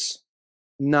righteous,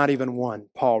 not even one,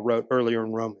 Paul wrote earlier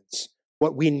in Romans.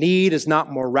 What we need is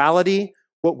not morality.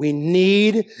 What we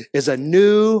need is a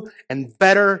new and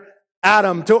better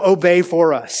Adam to obey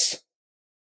for us.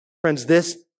 Friends,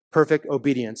 this perfect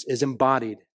obedience is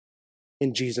embodied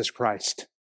in Jesus Christ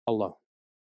alone.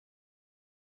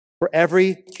 For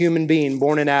every human being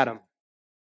born in Adam,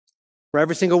 for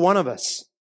every single one of us,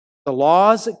 the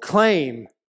laws claim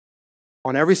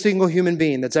on every single human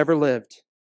being that's ever lived,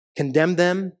 condemn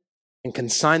them and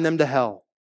consign them to hell,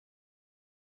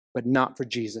 but not for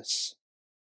Jesus.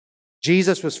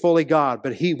 Jesus was fully God,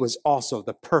 but He was also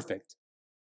the perfect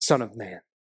Son of Man.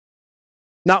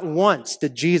 Not once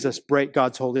did Jesus break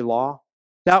God's holy law.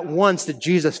 Not once did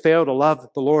Jesus fail to love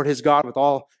the Lord his God with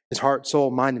all his heart, soul,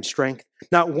 mind, and strength.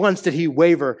 Not once did He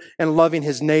waver in loving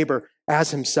his neighbor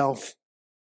as himself.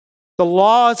 The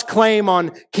law's claim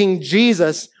on King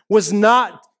Jesus was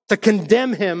not to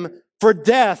condemn him for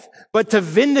death, but to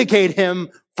vindicate him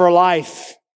for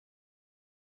life.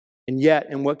 And yet,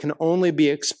 in what can only be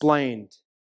explained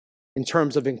in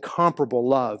terms of incomparable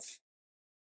love,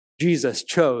 Jesus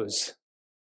chose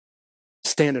to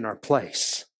stand in our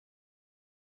place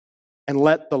and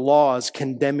let the law's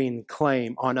condemning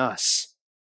claim on us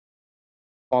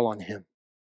fall on Him.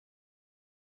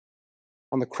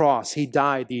 On the cross, He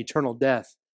died the eternal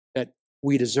death that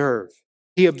we deserve.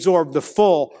 He absorbed the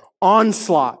full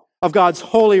onslaught of God's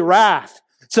holy wrath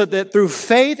so that through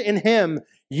faith in Him,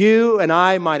 you and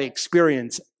I might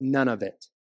experience none of it.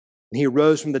 And He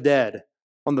rose from the dead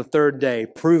on the third day,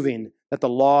 proving that the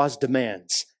law's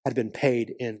demands had been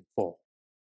paid in full.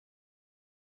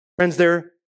 Friends,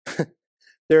 there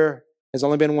has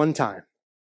only been one time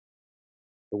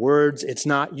the words, "It's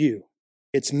not you,"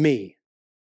 it's me,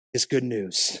 is good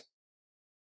news.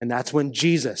 And that's when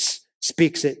Jesus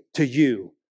speaks it to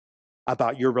you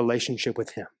about your relationship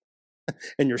with him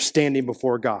and your standing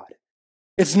before God.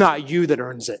 It's not you that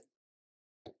earns it.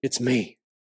 It's me.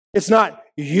 It's not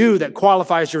you that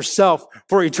qualifies yourself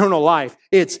for eternal life.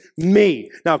 It's me.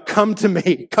 Now come to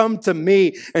me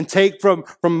and take from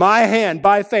my hand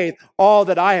by faith all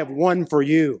that I have won for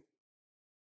you.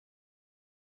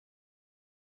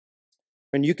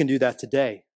 And you can do that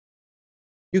today.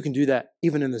 You can do that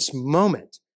even in this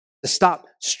moment, to stop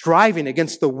striving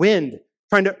against the wind,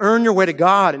 trying to earn your way to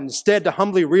God, and instead to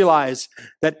humbly realize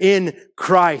that in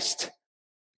Christ,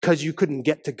 because you couldn't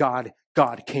get to God,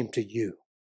 God came to you.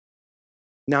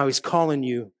 Now he's calling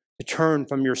you to turn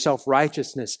from your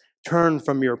self-righteousness, turn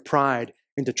from your pride,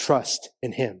 and to trust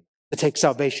in him, to take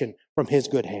salvation from his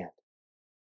good hand.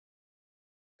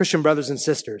 Christian brothers and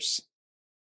sisters,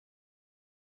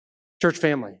 church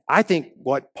family, I think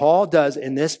what Paul does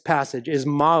in this passage is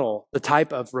model the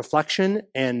type of reflection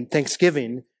and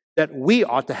thanksgiving that we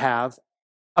ought to have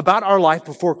about our life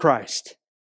before Christ.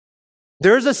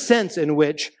 There's a sense in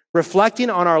which reflecting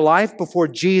on our life before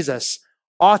Jesus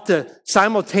ought to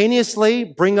simultaneously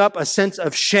bring up a sense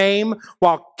of shame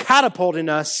while catapulting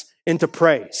us into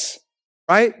praise,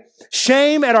 right?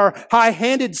 Shame at our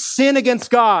high-handed sin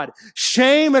against God.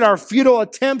 Shame at our futile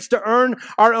attempts to earn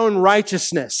our own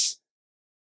righteousness.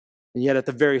 And yet at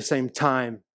the very same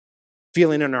time,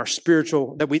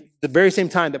 the very same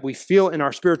time that we feel in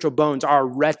our spiritual bones our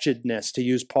wretchedness, to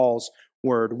use Paul's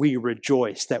word, we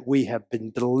rejoice that we have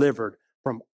been delivered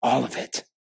from all of it.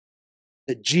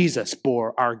 That Jesus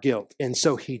bore our guilt, and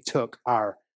so he took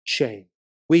our shame.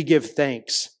 We give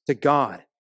thanks to God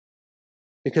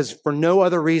because for no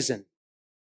other reason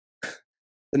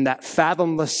than that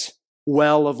fathomless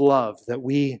well of love that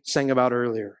we sang about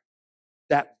earlier,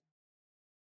 that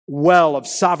well of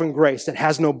sovereign grace that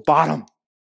has no bottom.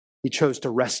 He chose to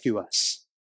rescue us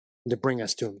and to bring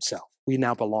us to himself. We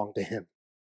now belong to him.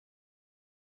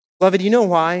 Beloved, do you know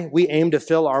why we aim to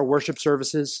fill our worship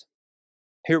services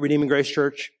here at Redeeming Grace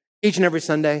Church each and every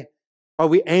Sunday? Why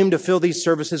we aim to fill these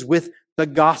services with the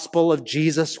gospel of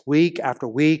Jesus week after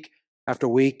week after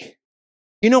week?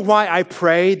 You know why I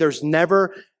pray there's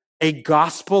never a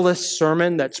gospelless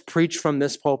sermon that's preached from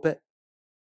this pulpit?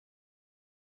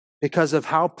 Because of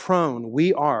how prone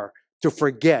we are to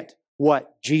forget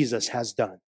what Jesus has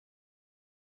done.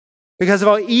 Because of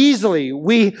how easily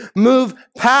we move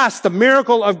past the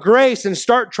miracle of grace and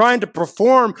start trying to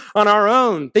perform on our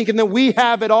own, thinking that we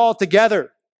have it all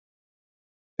together.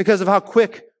 Because of how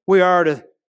quick we are to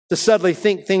suddenly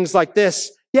think things like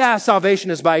this. Yeah,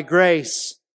 salvation is by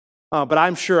grace, but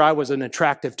I'm sure I was an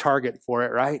attractive target for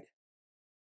it, right?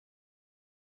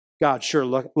 God's sure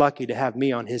lucky to have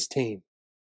me on his team.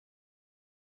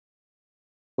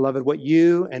 Beloved, what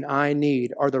you and I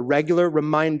need are the regular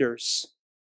reminders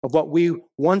of what we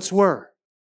once were,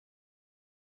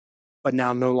 but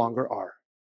now no longer are.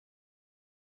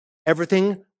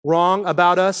 Everything wrong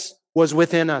about us was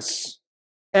within us.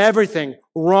 Everything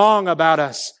wrong about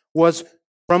us was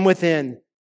from within.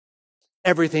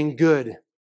 Everything good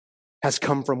has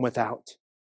come from without.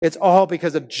 It's all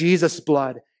because of Jesus'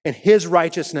 blood and his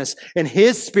righteousness and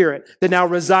his spirit that now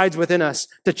resides within us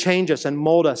to change us and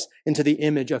mold us into the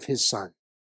image of his Son.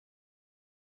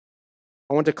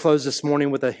 I want to close this morning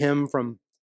with a hymn from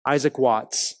Isaac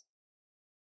Watts.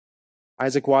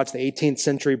 Isaac Watts, the 18th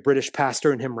century British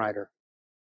pastor and hymn writer.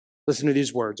 Listen to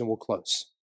these words and we'll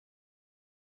close.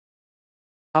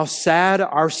 How sad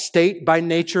our state by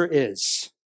nature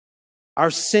is.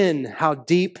 Our sin, how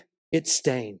deep it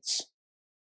stains.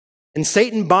 And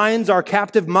Satan binds our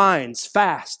captive minds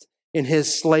fast in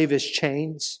his slavish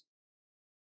chains.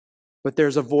 But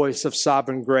there's a voice of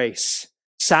sovereign grace,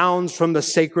 sounds from the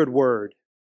sacred word.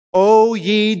 O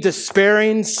ye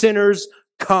despairing sinners,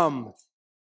 come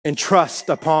and trust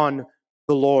upon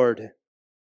the Lord.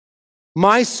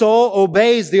 My soul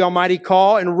obeys the almighty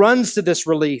call and runs to this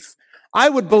relief. I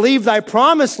would believe thy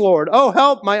promise, Lord. Oh,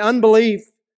 help my unbelief.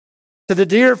 To the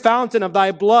dear fountain of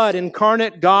thy blood,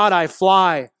 incarnate God, I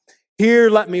fly. Here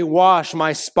let me wash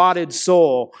my spotted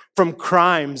soul from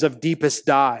crimes of deepest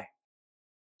dye.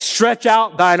 Stretch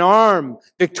out thine arm,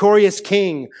 victorious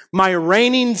King, my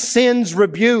reigning sins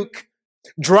rebuke.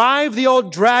 Drive the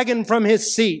old dragon from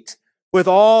his seat with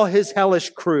all his hellish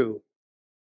crew.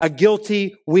 A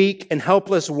guilty, weak, and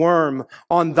helpless worm,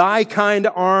 on thy kind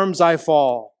arms I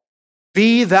fall.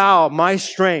 Be thou my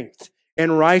strength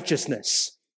and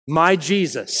righteousness, my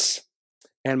Jesus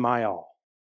and my all.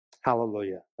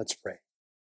 Hallelujah. Let's pray.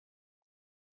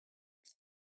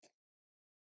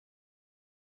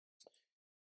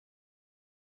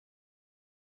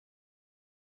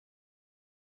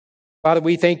 Father,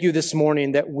 we thank you this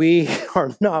morning that we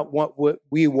are not what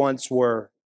we once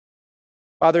were.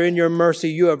 Father, in your mercy,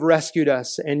 you have rescued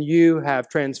us and you have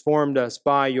transformed us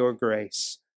by your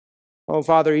grace. Oh,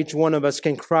 Father, each one of us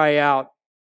can cry out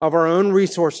of our own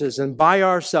resources and by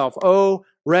ourselves, oh,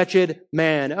 wretched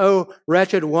man, oh,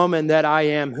 wretched woman that I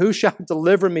am, who shall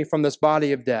deliver me from this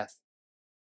body of death?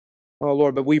 Oh,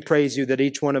 Lord, but we praise you that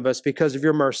each one of us, because of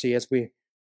your mercy, as we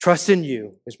trust in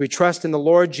you, as we trust in the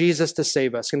Lord Jesus to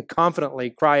save us, can confidently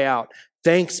cry out,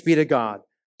 thanks be to God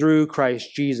through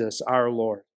Christ Jesus our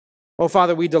Lord. Oh,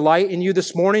 Father, we delight in you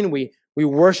this morning. We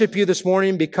worship you this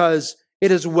morning because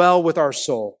it is well with our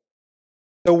soul.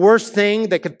 The worst thing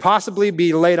that could possibly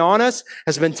be laid on us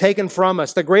has been taken from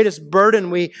us. The greatest burden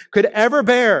we could ever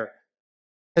bear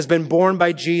has been borne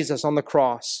by Jesus on the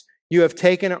cross. You have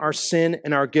taken our sin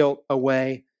and our guilt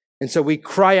away. And so we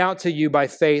cry out to you by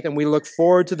faith, and we look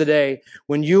forward to the day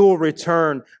when you will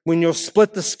return, when you'll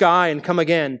split the sky and come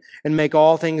again and make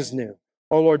all things new.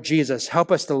 Oh, Lord Jesus,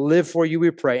 help us to live for you, we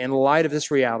pray, in light of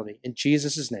this reality. In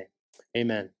Jesus' name,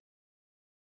 amen.